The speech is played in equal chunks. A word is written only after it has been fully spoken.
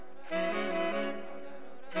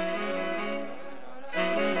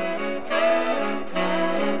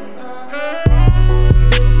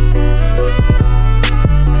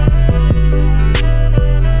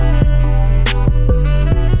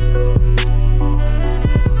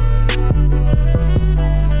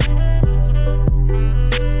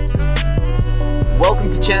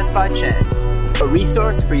Chance by Chance, a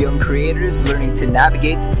resource for young creators learning to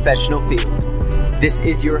navigate the professional field. This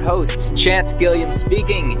is your host, Chance Gilliam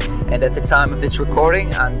speaking, and at the time of this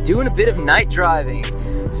recording, I'm doing a bit of night driving.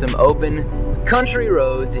 Some open country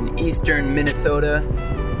roads in eastern Minnesota.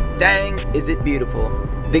 Dang, is it beautiful.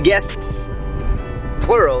 The guests,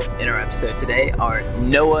 plural, in our episode today are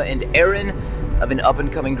Noah and Aaron of an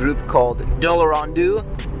up-and-coming group called Dolorondu.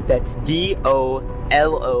 That's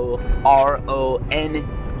DOLORONDU.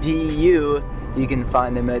 You can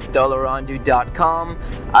find them at dolorondu.com.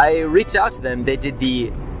 I reached out to them. They did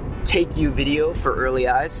the Take You video for Early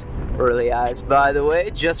Eyes. Early Eyes, by the way,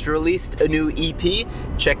 just released a new EP.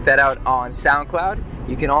 Check that out on SoundCloud.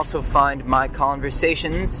 You can also find my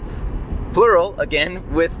conversations, plural,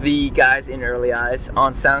 again, with the guys in Early Eyes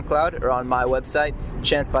on SoundCloud or on my website,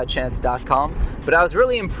 chancebychance.com. But I was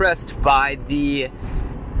really impressed by the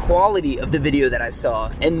quality of the video that I saw,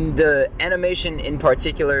 and the animation in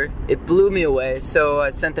particular. It blew me away. So I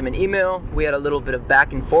sent them an email. We had a little bit of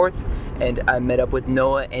back and forth, and I met up with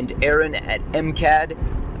Noah and Aaron at MCAD.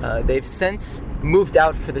 They've since moved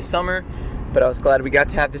out for the summer, but I was glad we got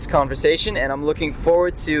to have this conversation, and I'm looking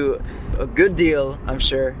forward to a good deal, I'm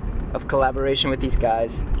sure, of collaboration with these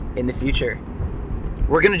guys in the future.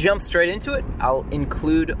 We're going to jump straight into it. I'll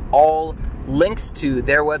include all links to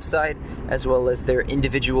their website as well as their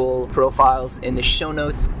individual profiles in the show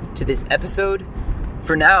notes to this episode.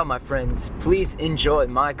 For now, my friends, please enjoy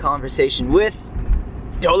my conversation with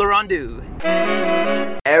Dolorondu.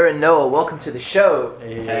 Aaron, Noah, welcome to the show.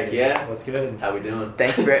 Hey, heck yeah. What's good? How we doing?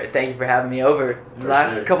 Thank you for having me over.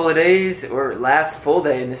 Last couple of days, or last full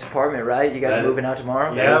day in this apartment, right? You guys are moving out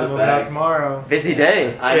tomorrow? Yeah, moving out tomorrow. Busy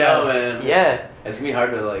day. I know, man. Yeah. It's gonna be hard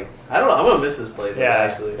to, I don't know, I'm gonna miss this place,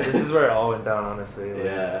 actually. This is where it all went down, honestly.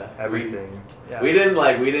 Yeah. Everything. We didn't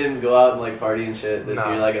go out and, party and shit this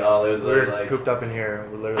year, at all. It was literally, cooped up in here.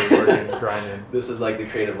 We're literally working, grinding. This is, the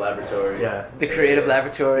creative laboratory. Yeah. The creative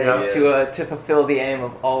laboratory to fulfill the aim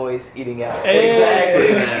of always eating out. Hey.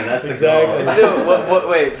 Exactly, man. That's the goal. So,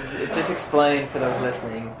 wait, just explain for those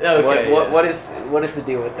listening. Okay. What is the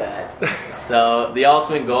deal with that? So, the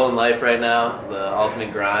ultimate goal in life right now, the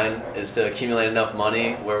ultimate grind, is to accumulate enough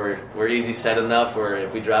money where we're easy set enough where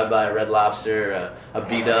if we drive by a Red Lobster or a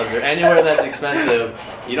B-Dubs or anywhere that's expensive,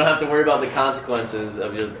 you don't have to worry about the consequences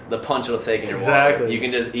of the punch it'll take in your wallet. You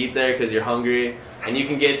can just eat there because you're hungry, and you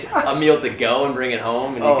can get a meal to go and bring it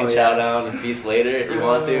home, and you can chow down and feast later if you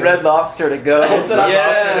want to. Red Lobster to go. That's what I'm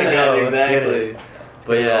saying. Exactly.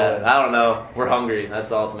 But yeah, I don't know. We're hungry. That's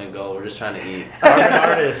the ultimate goal. We're just trying to eat. Starving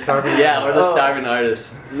artists. Yeah, we're the starving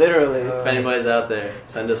artists. Literally. If anybody's out there,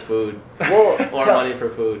 send us food. Well, or money for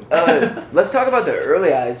food. Let's talk about the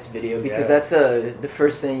Early Eyes video, because that's the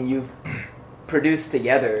first thing you've produced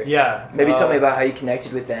together. Yeah. Maybe tell me about how you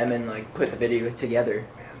connected with them and put the video together.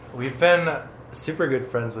 We've been super good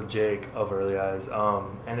friends with Jake of Early Eyes,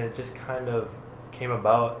 and it just kind of came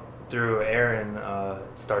about through Aaron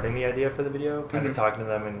starting the idea for the video, kind of talking to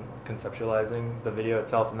them and conceptualizing the video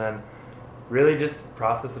itself, and then really just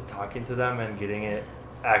process of talking to them and getting it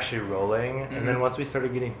actually rolling. And then once we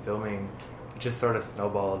started getting filming, it just sort of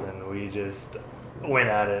snowballed, and we just went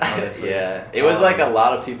at it, honestly. Yeah, it was a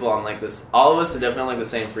lot of people on this. All of us are definitely on the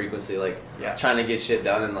same frequency, trying to get shit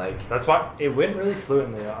done, and that's why it went really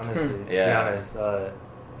fluently, honestly. To be honest,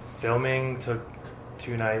 filming took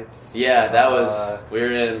 2 nights. Yeah, that was. We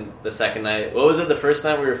were in the second night. What was it? The first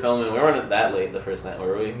night we were filming, we weren't that late. The first night,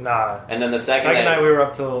 were we? Nah. And then the second night we were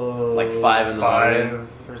up till 5 in the morning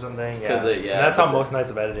or something. Yeah, and that's how most nights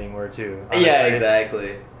of editing were too. Honestly. Yeah,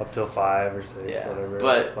 exactly. Up till 5 or 6, whatever.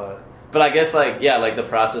 But I guess the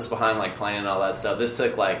process behind planning all that stuff. This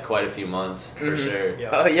took quite a few months for sure. Yeah.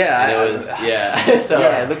 Oh yeah, and it was So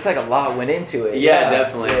it looks like a lot went into it. Yeah,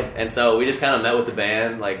 definitely. And so we just kind of met with the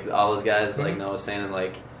band, all those guys, Noah was saying, and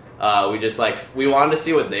we just we wanted to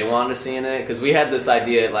see what they wanted to see in it, because we had this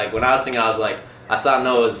idea. When I was thinking, I was I saw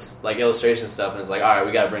Noah's illustration stuff, and it's all right,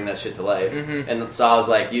 we gotta bring that shit to life. And so I was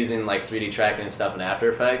using 3D tracking and stuff in After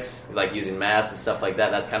Effects, using masks and stuff like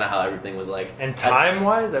that. That's kind of how everything was And time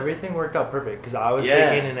wise, everything worked out perfect, because I was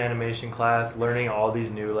taking an animation class, learning all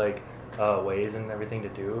these new ways and everything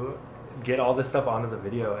to get all this stuff onto the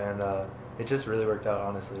video, and it just really worked out,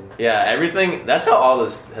 honestly. Yeah, everything. That's how all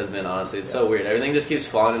this has been, honestly. It's so weird. Everything just keeps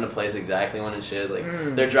falling into place exactly when it should.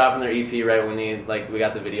 They're dropping their EP right when we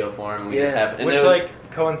got the video for them. We just happened. Which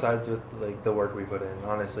coincides with the work we put in,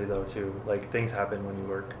 honestly, though, too. Things happen when you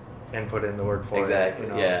work. and put in the word for exactly. it.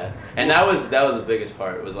 You know? Yeah, and that was the biggest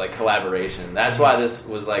part. It was like collaboration. That's why this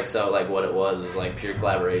was like so like what it was like pure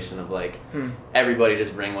collaboration of like everybody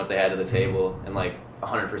just bring what they had to the table and like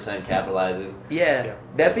 100% capitalizing. Yeah.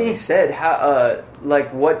 That being said, how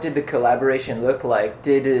like what did the collaboration look like?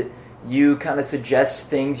 Did you kind of suggest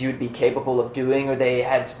things you'd be capable of doing, or they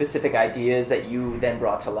had specific ideas that you then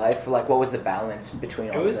brought to life? Like, what was the balance between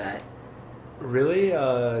all of that? Really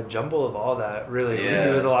a jumble of all that, really. Yeah.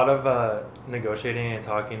 It was a lot of negotiating and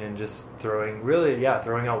talking and just throwing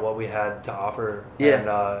out what we had to offer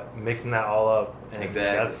and mixing that all up. And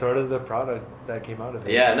exactly. That's sort of the product that came out of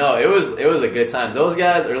it. Yeah, no, it was a good time. Those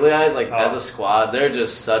guys, Early Eyes, like as a squad, they're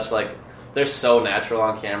just such like they're so natural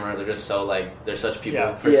on camera. They're just so like they're such people.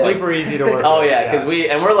 Yeah, super easy to work with. Oh yeah, because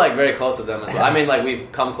we're like very close with them as well. I mean, like we've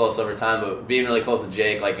come close over time, but being really close with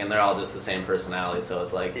Jake, like, and they're all just the same personality. So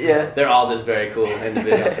it's like they're all just very cool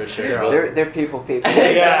individuals for sure. They're people.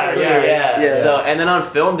 Yeah. So and then on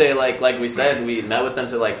film day, like we said, we met with them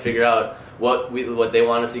to like figure out what they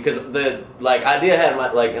want to see, because the like idea had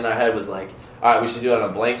like in our head was like, all right, we should do it on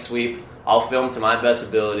a blank sweep. I'll film to my best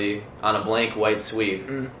ability on a blank white sweep,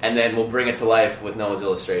 and then we'll bring it to life with Noah's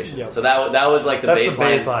illustration. Yep. So that was like That's the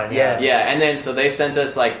baseline. Yeah, and then so they sent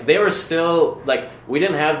us like they were still like we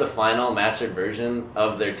didn't have the final mastered version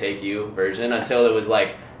of their Take You version until it was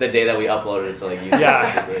like the day that we uploaded it to like YouTube.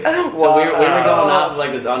 Basically. So we were going off of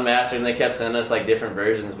like this unmastered, and they kept sending us like different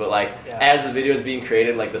versions. But like as the video was being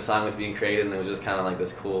created, like the song was being created, and it was just kind of like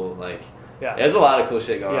this cool like there's a lot of cool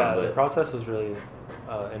shit going on. But the process was really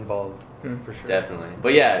involved. For sure. Definitely.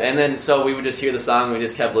 But yeah, and then so we would just hear the song, we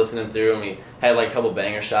just kept listening through, and we had like a couple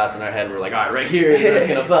banger shots in our head. We're like, all right, right here is where it's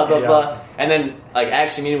gonna blah blah blah. And then like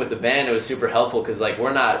actually meeting with the band, it was super helpful because like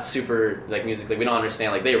we're not super like musically, we don't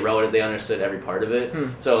understand. Like they wrote it, they understood every part of it.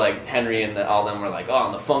 So like Henry and all them were like, oh,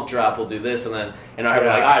 on the funk drop we'll do this, and then in our head we're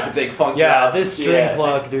like, all right, the big funk drop. This string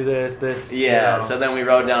pluck, do this. Yeah. So then we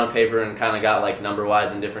wrote down on paper and kind of got like number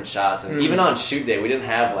wise in different shots, and even on shoot day we didn't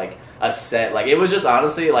have like a set. Like it was just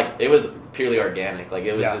honestly like it was purely organic. Like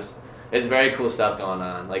it was just it's very cool stuff going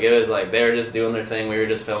on. Like it was like they were just doing their thing, we were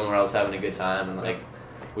just filming, we're all just having a good time, and like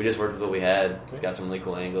we just worked with what we had. Just got some really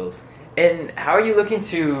cool angles. And how are you looking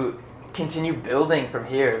to continue building from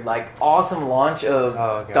here? Like awesome launch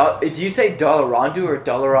of did you say Dolorandu or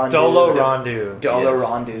Dolorandu? Dolorandu.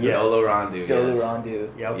 Dolorandu. Yes. Dolorandu.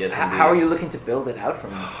 Dolorandu. Yep. Yes. How are you looking to build it out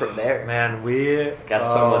from there? Man, we got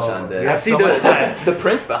so much on deck. I see the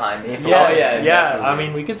prints behind me. Yeah. I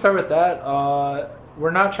mean, we can start with that.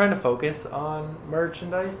 We're not trying to focus on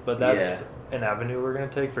merchandise, but that's an avenue we're going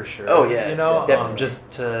to take for sure. Oh yeah, you know, definitely.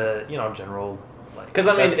 Just to general. Because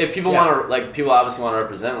I mean, if people want to, like, people obviously want to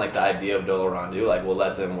represent like the idea of Dolorandu, like we'll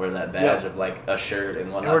let them wear that badge of like a shirt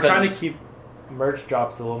and whatnot. And we're trying to keep merch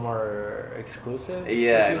drops a little more exclusive.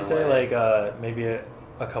 Yeah, if you'd say like maybe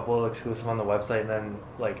a couple exclusive on the website, and then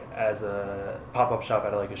like as a pop-up shop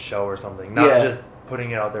at like a show or something. Not just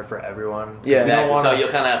putting it out there for everyone. Yeah, exactly. So you'll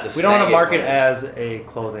kind of have to. We don't want to market as a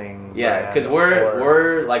clothing. Yeah, because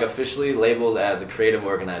we're like officially labeled as a creative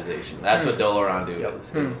organization. That's what Dolorandu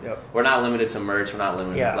is. We're not limited to merch. We're not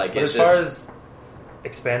limited. Yeah, like but it's as far as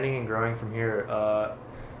expanding and growing from here,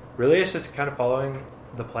 really it's just kind of following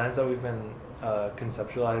the plans that we've been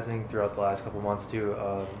conceptualizing throughout the last couple months too.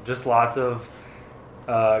 Just lots of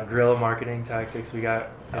guerrilla marketing tactics we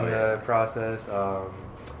got in the process.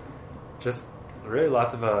 Just really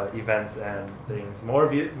lots of events and things. More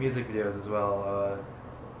music videos as well.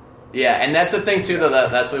 Yeah, and that's the thing too. Though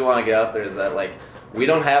that's what we want to get out there is that like we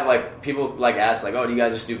don't have like people like ask like, oh, do you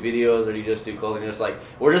guys just do videos or do you just do clothing? It's like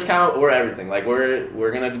we're everything. Like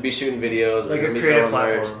we're gonna be shooting videos. Like we're gonna a be creative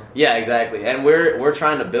selling merch. Yeah, exactly. And we're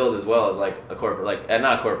trying to build as well as like a corporate, like and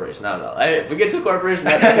not a corporation. Not at all. If we get to a corporation,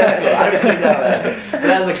 that'd be so cool. I'd be so down with that. But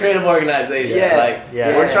as a creative organization,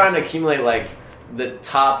 we're trying to accumulate like the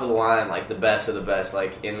top of the line, like the best of the best,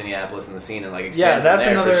 like in Minneapolis in the scene, and like expand that's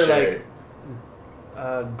from there another for sure.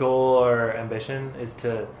 like goal or ambition is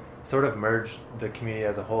to sort of merge the community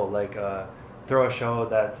as a whole. Like throw a show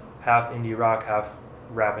that's half indie rock, half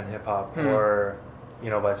rap and hip hop, or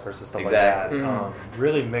vice versa, stuff like that.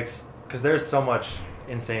 Really mix, because there's so much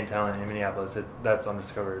insane talent in Minneapolis that's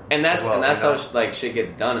undiscovered. And that's how like shit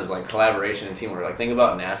gets done is like collaboration and teamwork. Like think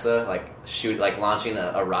about NASA, like launching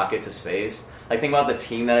a rocket to space. Like think about the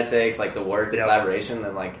team that it takes, like the work, the collaboration,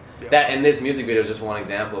 and like that. And this music video is just one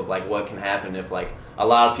example of like what can happen if like a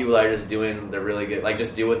lot of people are just doing they're really good, like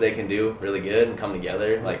just do what they can do really good and come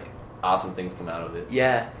together. Like awesome things come out of it.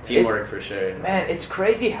 Yeah, teamwork for sure. Man, it's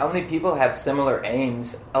crazy how many people have similar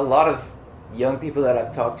aims. A lot of young people that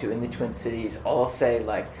I've talked to in the Twin Cities all say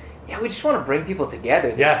like we just want to bring people together.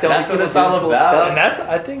 There's Yeah, so that's many what people it's all doing cool about. stuff. And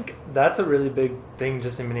I think that's a really big thing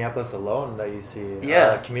just in Minneapolis alone that you see.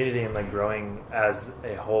 Yeah. Community and like growing as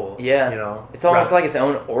a whole. Yeah. You know? It's almost like its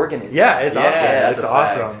own organism. Yeah, it's awesome. that's It's a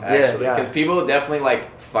awesome. fact, actually, Yeah. because people definitely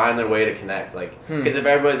like find their way to connect. Like, because if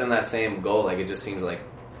everybody's in that same goal, like it just seems like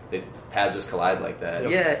the paths just collide like that.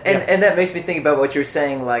 Yeah, and that makes me think about what you're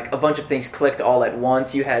saying. Like a bunch of things clicked all at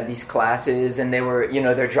once. You had these classes, and they were,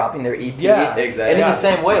 they're dropping their EP. Yeah, exactly. And in the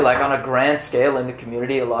same way, like on a grand scale in the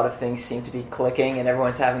community, a lot of things seem to be clicking, and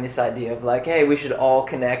everyone's having this idea of like, hey, we should all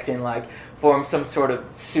connect and like form some sort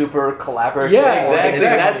of super collaborative. Yeah, Exactly.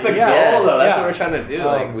 Exactly. That's the Yeah. goal, though. That's Yeah. what we're trying to do.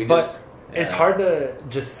 Like, we but just. it's yeah. hard to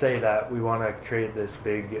just say that we want to create this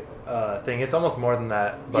big thing. It's almost more than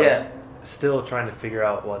that. But Yeah. still trying to figure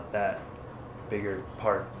out what that bigger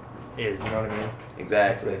part is. You know what I mean?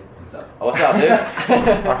 Exactly. What's up, dude?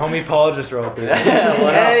 Our homie Paul just rolled through. Yeah,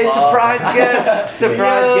 what Hey, up, Paul? surprise guest!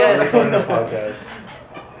 Surprise guest! on the podcast.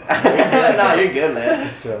 No, you're good, man.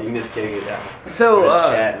 It's true. You can just kick it down. So, We're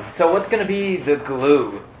just chatting. so what's gonna be the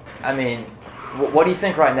glue? I mean, what do you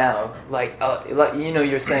think right now? Like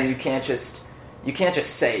you're saying you can't just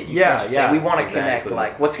say it. You can't just say we want to connect. exactly.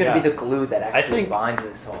 Like, what's gonna be the glue that actually think- binds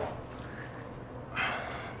this all?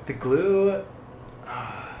 The glue,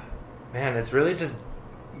 man, it's really just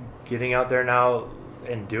getting out there now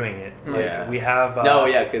and doing it. Like, Yeah. we have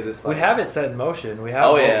because it's like, we have it set in motion. We have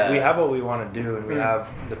Oh, yeah. we have what we want to do, and we have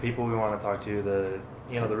the people we want to talk to,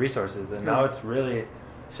 the resources, and now it's really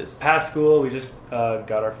it's just past school. We just got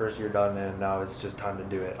our first year done, and now it's just time to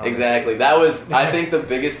do it. honestly. exactly. That was, I think, the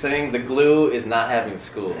biggest thing. The glue is not having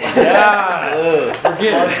school. Yeah. Glue. We're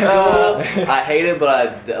getting School. I hate it,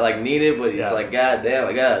 but I like need it. But it's Yeah. like, god damn,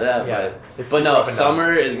 I got that. Yeah. But It's but super no, up and down.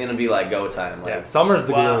 summer is gonna be like go time. Like, Yeah, summer's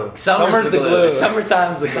the wow. glue. Summer's the glue.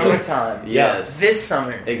 Summertime's the glue. Summertime. Yes. This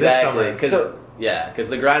summer. Exactly. summer. Because So- because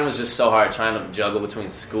the grind was just so hard trying to juggle between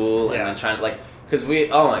school and Yeah. then trying to like. Because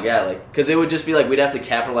oh my god, like, because it would just be like we'd have to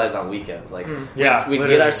capitalize on weekends. Like, Yeah, we'd get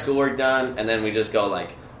literally. our schoolwork done, and then we just go like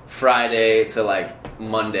Friday to like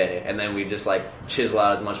Monday, and then we just like chisel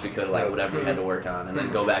out as much as we could, like whatever we had to work on, and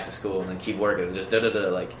then go back to school and then keep working and just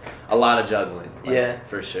like a lot of juggling. Like, Yeah.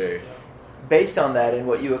 for sure. Based on that and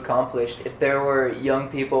what you accomplished, if there were young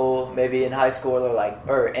people maybe in high school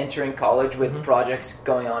or entering college with projects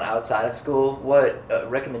going on outside of school, what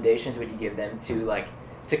recommendations would you give them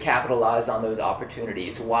to capitalize on those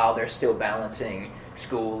opportunities while they're still balancing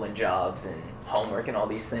school and jobs and homework and all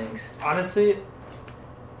these things? Honestly,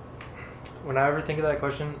 when I ever think of that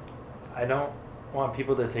question, I don't want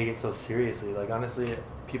people to take it so seriously. Like, honestly,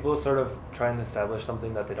 people sort of try and establish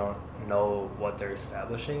something that they don't know what they're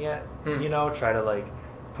establishing yet. Try to like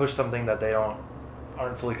push something that they aren't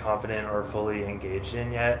fully confident or fully engaged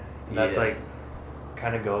in yet. And that's Yeah. like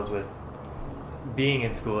kind of goes with being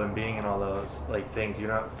in school and being in all those like things.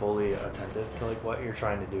 You're not fully attentive to like what you're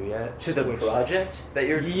trying to do yet. To the project that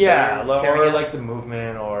you're Yeah, that you're or carrying out? like the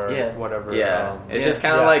movement or Yeah. whatever. Yeah, it's just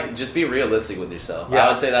kind of like just be realistic with yourself. Yeah. I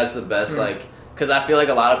would say that's the best. Like, because I feel like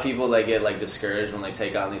a lot of people they get like discouraged when they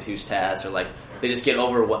take on these huge tasks, or like they just get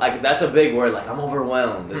overwhelmed. Like, that's a big word. Like, I'm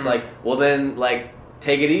overwhelmed. It's like, well then like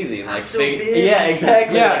take it easy and like so stay. busy. Yeah,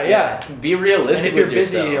 exactly. Yeah, Like, yeah. Be realistic And if you're with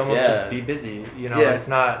busy, yourself. almost yeah. just be busy. Yeah. It's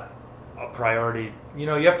not a priority. You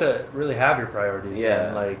have to really have your priorities. Yeah.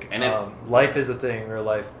 And like, And if- life is a thing, real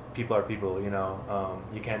life, people are people.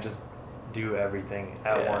 You can't just do everything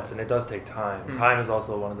at Yeah. once, and it does take time. Time is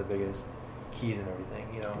also one of the biggest keys in everything.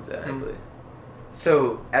 Exactly.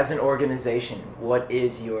 So, as an organization, what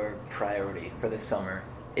is your priority for the summer?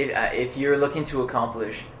 If you're looking to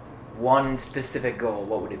accomplish one specific goal,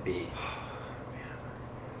 what would it be?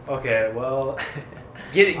 Okay, well,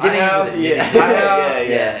 Getting I have- into the yeah. nitty-gritty. Yeah,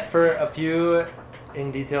 yeah. for a few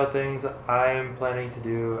in detail things, I'm trying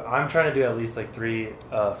to do at least like 3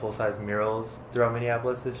 full-size murals throughout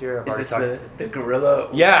Minneapolis this year. I've Is already this talked- the gorilla?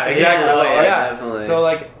 Yeah, exactly. Yeah, Yeah, definitely. So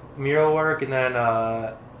like mural work, and then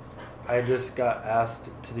I just got asked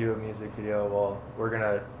to do a music video. Well, we're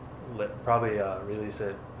gonna probably release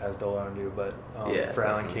it as Dolan do, but Yeah, for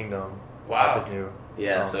Alan definitely. Kingdom. Wow. Off his new.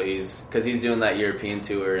 Yeah, so because he's doing that European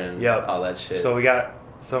tour and Yep. all that shit. So we got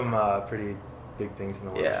some pretty big things in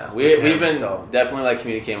the works. Yeah, with we've him, been so. definitely like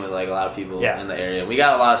communicating with like a lot of people Yeah. in the area. We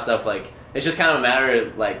got a lot of stuff like it's just kind of a matter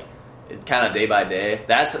of like kind of day by day.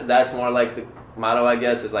 That's more like the motto, I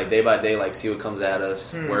guess, is like day by day, like see what comes at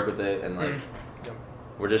us, work with it, and like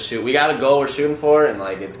we're just we got a goal we're shooting for, and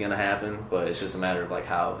like it's gonna happen, but it's just a matter of like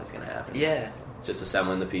how it's gonna happen. Yeah. Just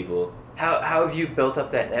assembling the people. How have you built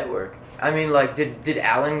up that network? I mean, like, did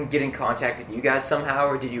Alan get in contact with you guys somehow,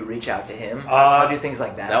 or did you reach out to him? How do things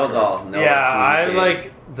like that? That was work? all. No yeah, I communicate.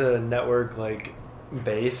 like the network. Like,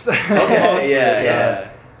 base. Okay,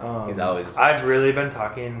 yeah. He's always. I've really been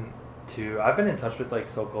talking to. I've been in touch with like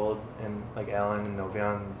So Cold and like Alan and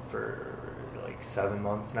Novion for like 7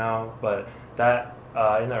 months now. But that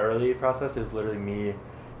in the early process, it was literally me,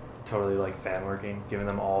 totally like fan working, giving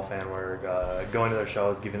them all fan work, going to their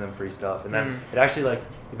shows, giving them free stuff, and then it actually like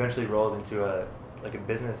eventually rolled into a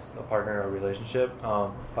business, a partner, a relationship.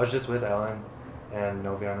 I was just with Alan and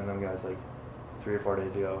Novion and them guys like 3 or 4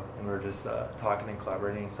 days ago, and we were just talking and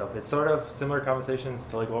collaborating and stuff. It's sort of similar conversations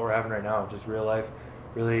to like what we're having right now, just real life,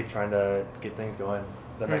 really trying to get things going,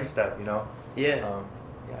 the next step, you know? Yeah.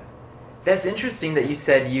 That's interesting that you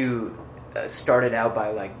said you started out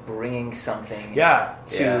by like bringing something to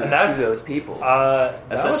those people. That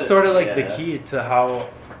was sort of like the key to how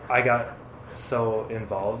I got so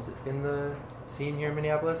involved in the scene here in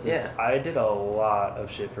Minneapolis. I did a lot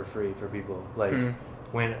of shit for free for people, like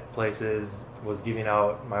went places, was giving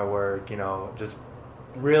out my work, you know, just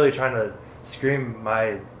really trying to scream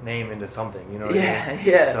my name into something, you know what I mean?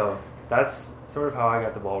 Yeah. So that's sort of how I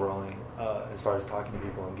got the ball rolling as far as talking to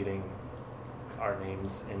people and getting our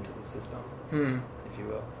names into the system, if you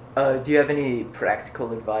will. Do you have any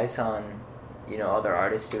practical advice on, you know, other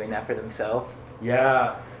artists doing that for themselves?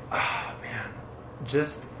 Yeah. Oh, man.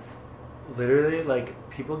 Just literally, like,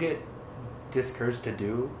 people get discouraged to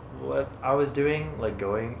do what I was doing, like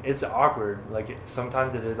going. It's awkward. Like,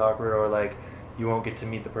 sometimes it is awkward, or like you won't get to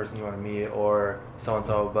meet the person you want to meet, or so and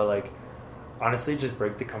so. But like, honestly, just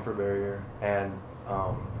break the comfort barrier and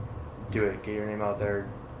do it. Get your name out there.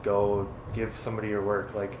 Go give somebody your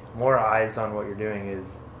work. Like, more eyes on what you're doing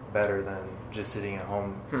is better than just sitting at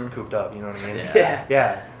home cooped up. You know what I mean?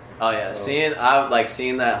 Yeah. Oh yeah, so.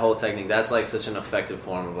 seeing that whole technique, that's like such an effective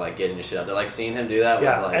form of like getting your shit out there. Like seeing him do that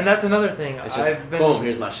was like, and that's another thing. It's just boom,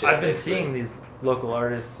 here's my shit. I've been seeing these local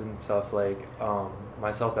artists and stuff like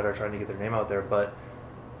myself that are trying to get their name out there, but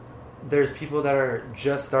there's people that are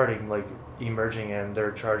just starting, like emerging, and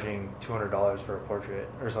they're charging $200 for a portrait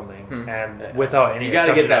or something, and without any. You got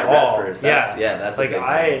to get that rep first. That's like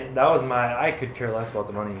I could care less about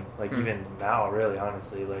the money. Like even now, really,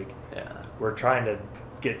 honestly, like we're trying to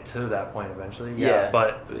get to that point eventually.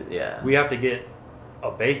 But we have to get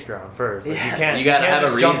a base ground first. Like, you got to have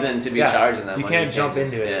a reason to be charging them. You can't jump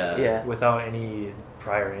into it without any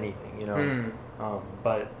prior anything, you know.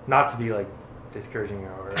 But not to be like discouraging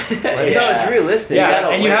or like, no, it's realistic.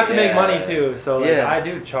 And you have to make money too. So like I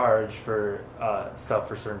do charge for stuff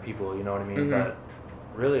for certain people, you know what I mean. But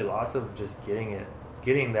really, lots of just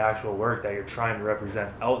getting the actual work that you're trying to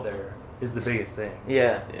represent out there is the biggest thing. You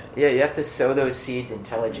have to sow those seeds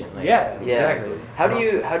intelligently. Exactly.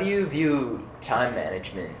 How do you view time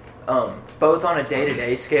management, both on a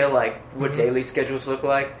day-to-day scale, like what daily schedules look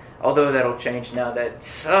like, although that'll change now that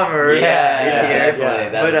summer is here. Definitely.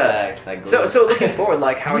 That's a fact. So looking forward,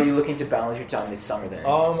 like how are you looking to balance your time this summer then?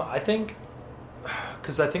 I think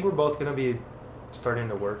we're both going to be starting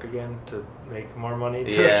to work again to make more money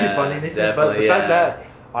to keep funding these things. But besides that,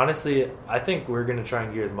 honestly, I think we're going to try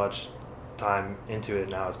and get as much time into it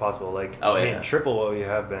now as possible. Like, triple what we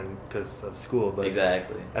have been because of school. But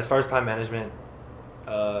as far as time management,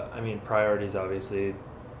 priorities, obviously,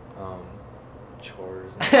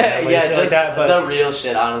 chores. And just like that, but the real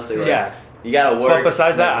shit, honestly. Like, you gotta work. But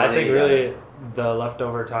besides that, I think really the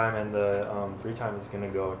leftover time and the free time is going to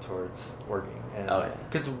go towards working. And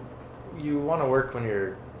because you want to work when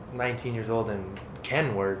you're 19 years old and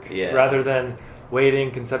can work, rather than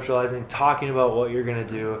waiting, conceptualizing, talking about what you're going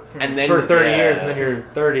to do and then, for 30 years, and then you're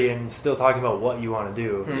 30 and still talking about what you want to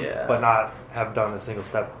do, but not have done a single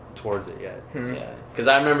step towards it yet. Because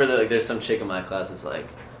I remember that there's some chick in my class that's like,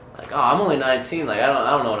 oh, I'm only 19, like I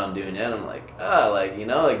don't know what I'm doing yet. I'm like,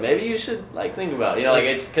 maybe you should like think about, like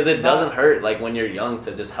it's because it doesn't hurt like when you're young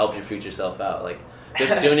to just help your future self out. Like the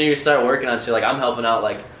sooner you start working on shit, like I'm helping out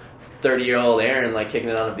like 30-year-old Aaron, like kicking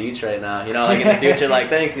it on a beach right now. Like in the future, like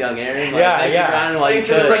thanks, young Aaron. Like, thanks for grinding while you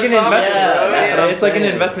could. It's like an investment, bro. That's what I'm saying. Like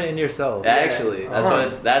an investment in yourself. Actually,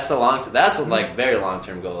 that's like very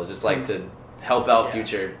long-term goal. Is just like to help out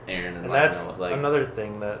future Aaron, and that's another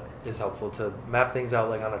thing that is helpful to map things out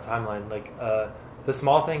like on a timeline. Like the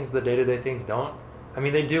small things, the day-to-day things don't. I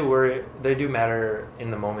mean, they do matter in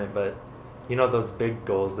the moment, but those big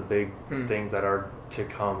goals, the big things that are to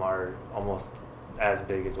come are almost as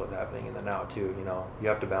big as what's happening in the now too. You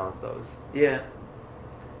have to balance those.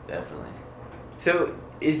 Definitely. So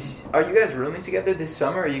are you guys rooming together this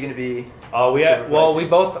summer, or are you going to be we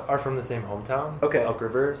both are from the same hometown, Elk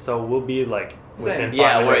River, so we'll be like within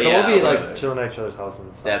 5 minutes. So we'll be like chilling at each other's house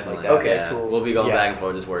and stuff. Definitely. Like that. Okay, cool. We'll be going back and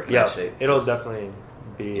forth, just working that shit. It'll definitely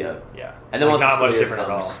be And then like, once not the much school year different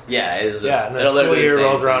comes, at all. Yeah, it's just, Yeah, and then it'll school literally year be the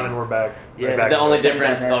rolls same around thing. and we're back. Yeah. Right back The to only Same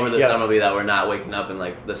difference dynamic. over the Yeah. summer will be that we're not waking up in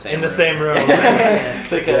like the same in the room. same room.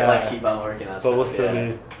 to Yeah. keep on working on But stuff. we'll still yeah.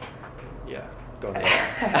 be going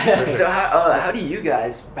back. So how do you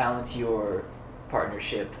guys balance your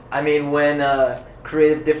partnership? I mean, when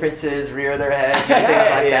creative differences rear their heads and things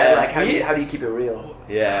like that, like how do you keep it real?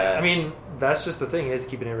 Yeah. I mean, that's just the thing, is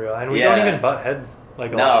keeping it real, and we Yeah. don't even butt heads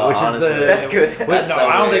like a No, lot, which honestly. is the That's good. That's no, so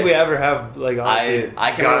I don't weird. think we ever have like honestly.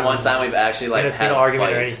 I can remember one time we've actually like in a had single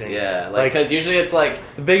argument or fights. anything. Yeah, Like- because usually it's like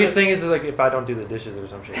The biggest thing is like if I don't do the dishes or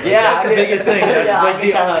some shit. Like, yeah, that's the biggest thing. That's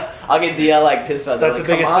yeah, like I'll get DL like pissed about that. that's like,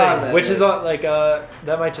 the biggest come on, thing, man. which is like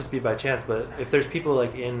that might just be by chance, but if there's people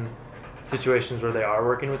like in situations where they are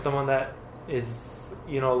working with someone that is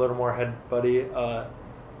a little more head buddy,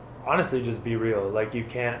 honestly, just be real. Like you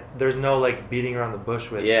can't. There's no like beating around the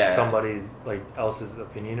bush with Yeah. somebody's like else's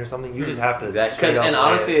opinion or something. You just have to. Exactly. straight up And lay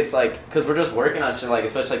honestly, it. it's like because we're just working on shit. Like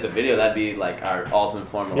especially like the video, that'd be like our ultimate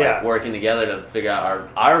form of like Yeah. working together to figure out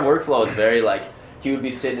our workflow is very like he would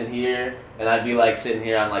be sitting in here and I'd be like sitting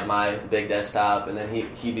here on like my big desktop and then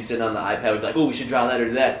he'd be sitting on the iPad. We'd be like, oh, we should draw that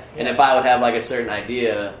or that. And if I would have like a certain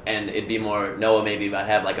idea and it'd be more Noah, maybe I'd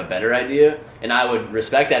have like a better idea and I would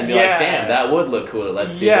respect that and be like, damn, that would look cool.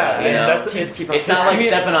 Let's do that. You and know? that's It's not like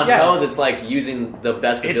stepping on toes. It's like using the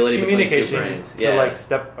best It's ability between two communication brains. to like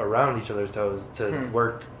step around each other's toes to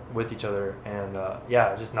work with each other and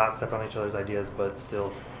just not step on each other's ideas, but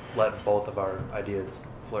still let both of our ideas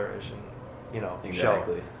flourish and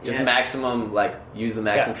Exactly. show. Just Yeah. maximum, like, use the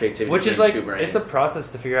maximum creativity which is between like two brains. it's a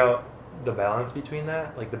process to figure out the balance between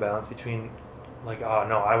that, like the balance between like, oh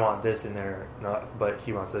no, I want this in there, but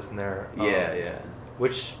he wants this in there. yeah.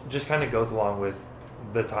 Which just kind of goes along with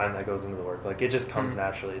the time that goes into the work. Like it just comes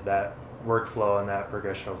naturally, that workflow and that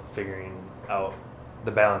progression of figuring out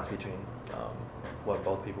the balance between what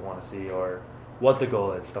both people want to see or what the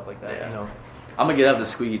goal is, stuff like that. Yeah. I'm gonna get up the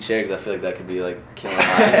squeaky chair because I feel like that could be like killing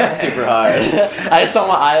my super hard. I just don't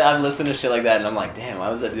want. I'm listening to shit like that and I'm like, damn, why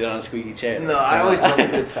was that dude on a squeaky chair? No, Like, I come always on. love a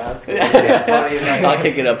good sound squeak. It's funny, like- I'll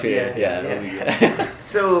kick it up here. Yeah, Yeah, yeah. it'll be good.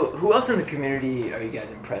 So, who else in the community are you guys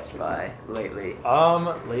impressed by lately?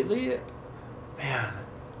 Lately, man,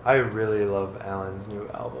 I really love Alan's new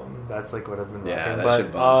album. That's like what I've been Yeah, rocking. that But,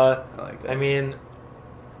 shit bumps. I like that. I mean,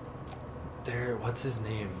 what's his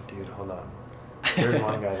name, dude? Hold on. There's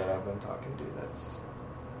one guy that I've been talking to that's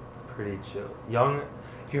pretty chill.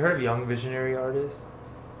 If you heard of Young Visionary Artists,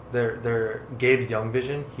 they're Gabe's Young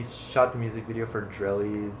Vision. He shot the music video for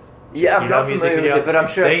Drelly's. Yeah, I'm not music familiar with video. it, but I'm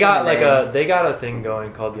sure I've they got seen the like name. they got a thing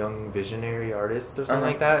going called Young Visionary Artists or something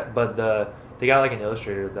like that. But they got like an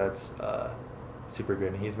illustrator that's super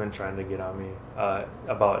good, and he's been trying to get on me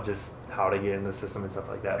about just how to get in the system and stuff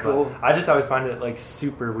like that. Cool. But I just always find it like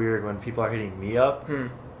super weird when people are hitting me up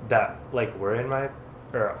that like are in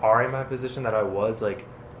my position that I was like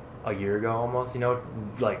a year ago almost,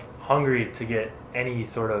 like hungry to get any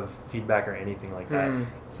sort of feedback or anything like that.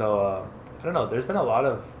 So I don't know, there's been a lot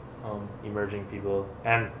of emerging people,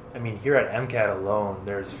 and I mean here at MCAT alone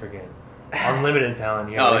there's freaking unlimited talent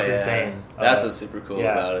here. It's insane. That's what's super cool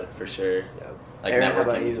about it, for sure. Yeah. Like Aaron, how networking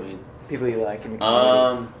about you? between. People you like in the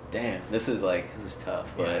community? Damn, this is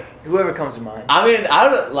tough, but Whoever comes to mind. I mean, I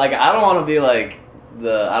don't want to be like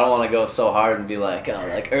I don't want to go so hard and be like, oh,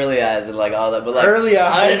 like Early Eyes and like all that, but like Early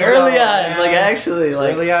Eyes, Early though, Eyes, like man. actually,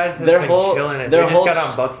 like Early Eyes has their been whole- killing it. their They whole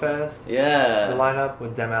just got on Buckfest. The yeah, lineup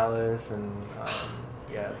with Dem Atlas and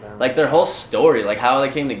them. like their whole story, like how they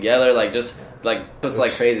came together, like just like it's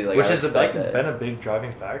like crazy, like which I has respect like that. been a big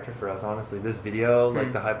driving factor for us, honestly. This video,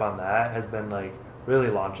 like the hype on that, has been like really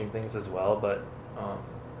launching things as well. But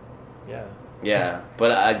yeah. Yeah,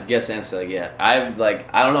 but I guess answer like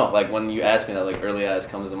I don't know, like when you ask me that, like Early Eyes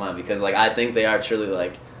comes to mind because like I think they are truly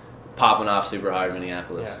like popping off super hard in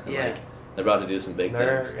Minneapolis. Yeah. And, like they're about to do some big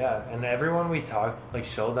things. And everyone we talk, like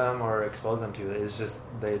show them or expose them to, is just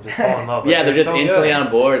they just fall in love. Like, Yeah, they're just so instantly good. on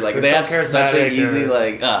board. Like They're they have so such an charismatic, easy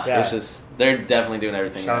they're- it's just they're definitely doing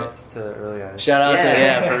everything Shouts to Early Eyes. right. Shout out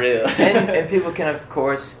to for real. and people can, of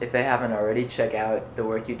course, if they haven't already, check out the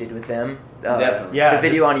work you did with them. Definitely. Yeah, the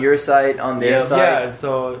video on your site, on their site. Yeah,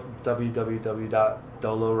 so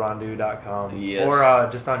www.dolorando.com Yes. or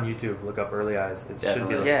just on YouTube, look up Early Eyes. It should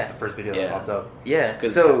be Definitely. the first video Yeah. that pops up. Yeah. Good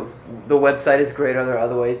So the website is great. Are there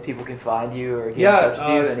other ways people can find you or get in touch with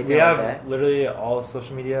you? Anything we like have that? literally all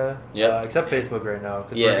social media, Yep. except Facebook right now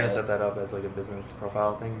because we're Yeah. gonna set that up as like a business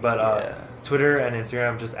profile thing. But Yeah. Twitter and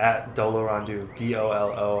Instagram just at Dolorondu,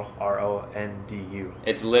 DOLORONDU.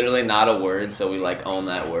 It's literally not a word, so we like own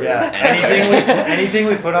that word. Yeah, And- anything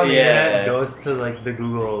we put on the Yeah. internet goes to like the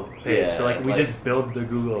Google page. Yeah, so like we like- just build the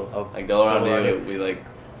Google of Like Dollar on Dollar Do, we like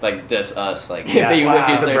just us. Like Yeah, if you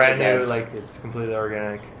it's search brand it, new, that's, like it's completely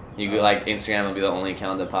organic. you could, like Instagram will be the only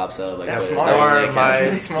account that pops up. Like That's Twitter, smart. the only Or account. That's my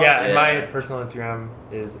really smart. yeah, and Yeah. my personal Instagram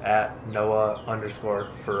is at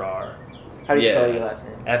Noah_Farrar. How do you spell Yeah. your last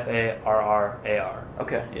name? FARRAR.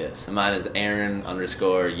 Okay. Yes, and mine is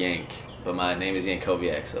Aaron_Yank, but my name is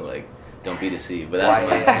Yankoviak, so like don't be deceived. But that's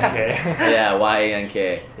my Instagram. Okay. Yeah, YANK.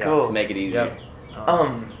 Yeah. Cool. To make it easier. Yep.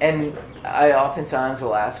 And I oftentimes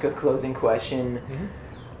will ask a closing question Mhm.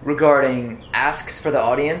 regarding asks for the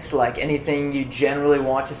audience, like anything you generally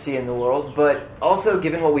want to see in the world. But also,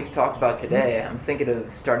 given what we've talked about today, I'm thinking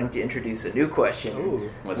of starting to introduce a new question, Ooh.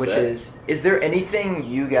 What's which that? is there anything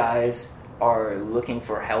you guys are looking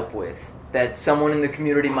for help with that someone in the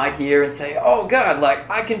community might hear and say, "Oh God, like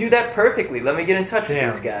I can do that perfectly. Let me get in touch with Damn.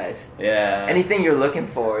 these guys." Yeah. Anything you're looking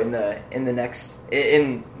for in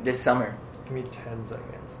this summer? Give me 10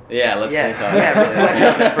 seconds. Yeah, let's Yeah, think on yeah. it. Reflect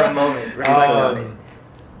on it for a moment. Reflect on it.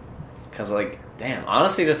 Because like, damn,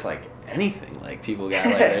 honestly, just like anything, like people got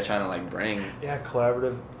like they're trying to like bring Yeah,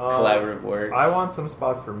 collaborative. collaborative work. I want some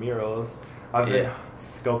spots for murals. I've been Yeah.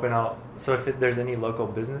 scoping out. So if there's any local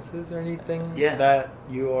businesses or anything Yeah. that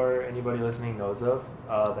you or anybody listening knows of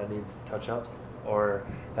that needs touch-ups or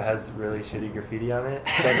that has really shitty graffiti on it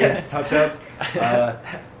that needs touch-ups,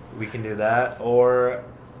 we can do that. Or,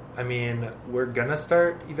 I mean, we're gonna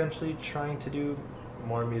start eventually trying to do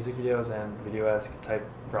more music videos and video-esque type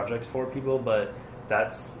projects for people, but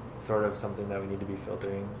that's sort of something that we need to be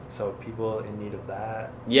filtering. So people in need of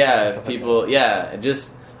that. Yeah, if Stuff like people. Yeah,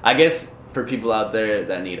 just I guess for people out there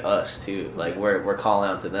that need us too. Like we're calling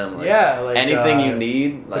out to them. Like, Yeah, like anything you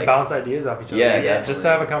need, to like bounce ideas off each other. Yeah, yeah, just definitely. to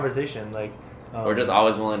have a conversation. Like we're just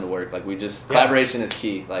always willing to work. Like we just Yeah. collaboration is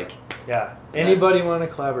key. Like yeah. Anybody want to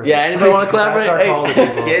collaborate? Yeah, anybody wanna collaborate? That's our Hey, call to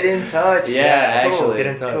people. Get in touch. Yeah, cool. actually. Get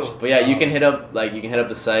in touch. Cool. But yeah, you can hit up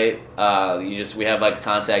the site. We have like a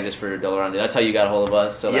contact just for Dollar on Do. That's how you got a hold of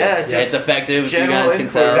us. So Yeah, that's, just it's effective. You general guys can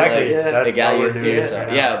info. tell. Exactly. Like, Yeah. That's they got all you we're doing here. right So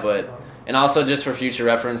now. yeah, but and also just for future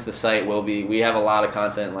reference, the site will be. We have a lot of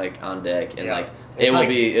content like on deck, and Yeah. like It's it will like-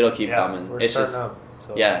 be. It'll keep yeah, coming. We're It's starting just. up.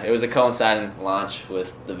 So. Yeah, it was a coinciding launch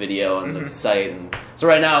with the video and Mhm. the site, and so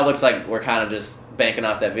right now it looks like we're kind of just banking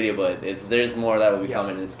off that video, but there's more that will be Yeah.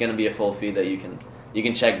 coming. It's going to be a full feed that you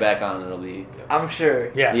can check back on, and it'll be I'm sure.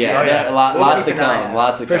 Yeah. yeah, Oh, that- yeah. lots We'll to keep an eye come, out.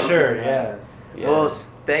 lots to For come. sure. Yes. Yes. Well,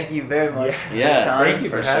 thank you very much. for Yeah, your time. Thank you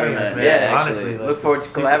for for having sure, us, man. man. Yeah, Honestly, actually. like, Look forward to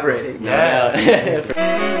super collaborating. No Yes.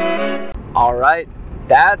 doubt. All right,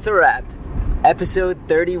 that's a wrap. Episode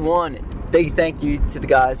 31. Big thank you to the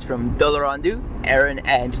guys from Dollar on Do, Aaron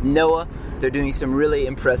and Noah. They're doing some really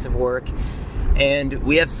impressive work, and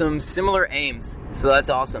we have some similar aims, so that's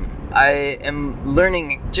awesome. I am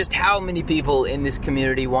learning just how many people in this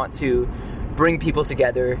community want to bring people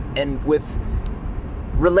together, and with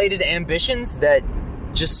related ambitions that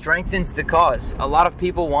just strengthens the cause. A lot of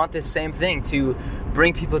people want this same thing, to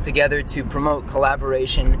bring people together to promote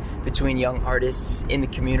collaboration between young artists in the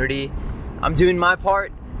community. I'm doing my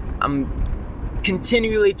part. I'm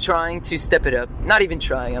continually trying to step it up. Not even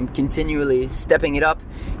trying, I'm continually stepping it up,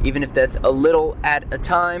 even if that's a little at a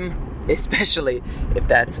time, especially if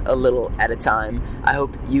that's a little at a time. I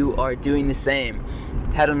hope you are doing the same.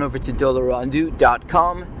 Head on over to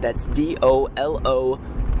dolorondu.com. That's DOLORONDU,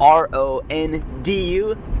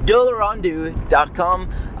 dolorondu.com.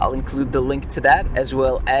 I'll include the link to that, as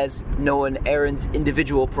well as Noah and Aaron's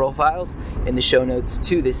individual profiles, in the show notes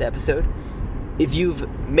to this episode. If you've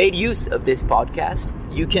made use of this podcast,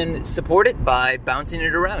 you can support it by bouncing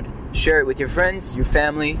it around. Share it with your friends, your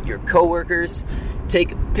family, your coworkers.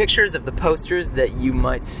 Take pictures of the posters that you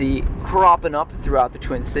might see cropping up throughout the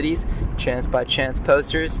Twin Cities, chance by chance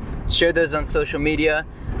posters. Share those on social media.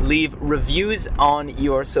 Leave reviews on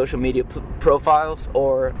your social media profiles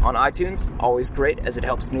or on iTunes. Always great, as it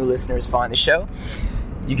helps new listeners find the show.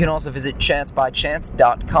 You can also visit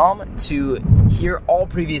chancebychance.com to hear all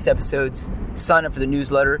previous episodes, sign up for the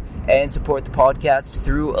newsletter, and support the podcast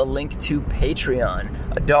through a link to Patreon.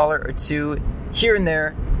 $1 or $2 here and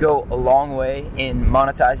there go a long way in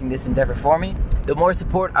monetizing this endeavor for me. The more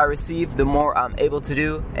support I receive, the more I'm able to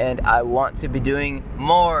do, and I want to be doing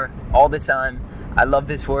more all the time. I love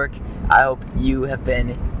this work. I hope you have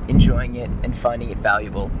been enjoying it and finding it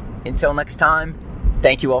valuable. Until next time,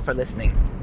 thank you all for listening.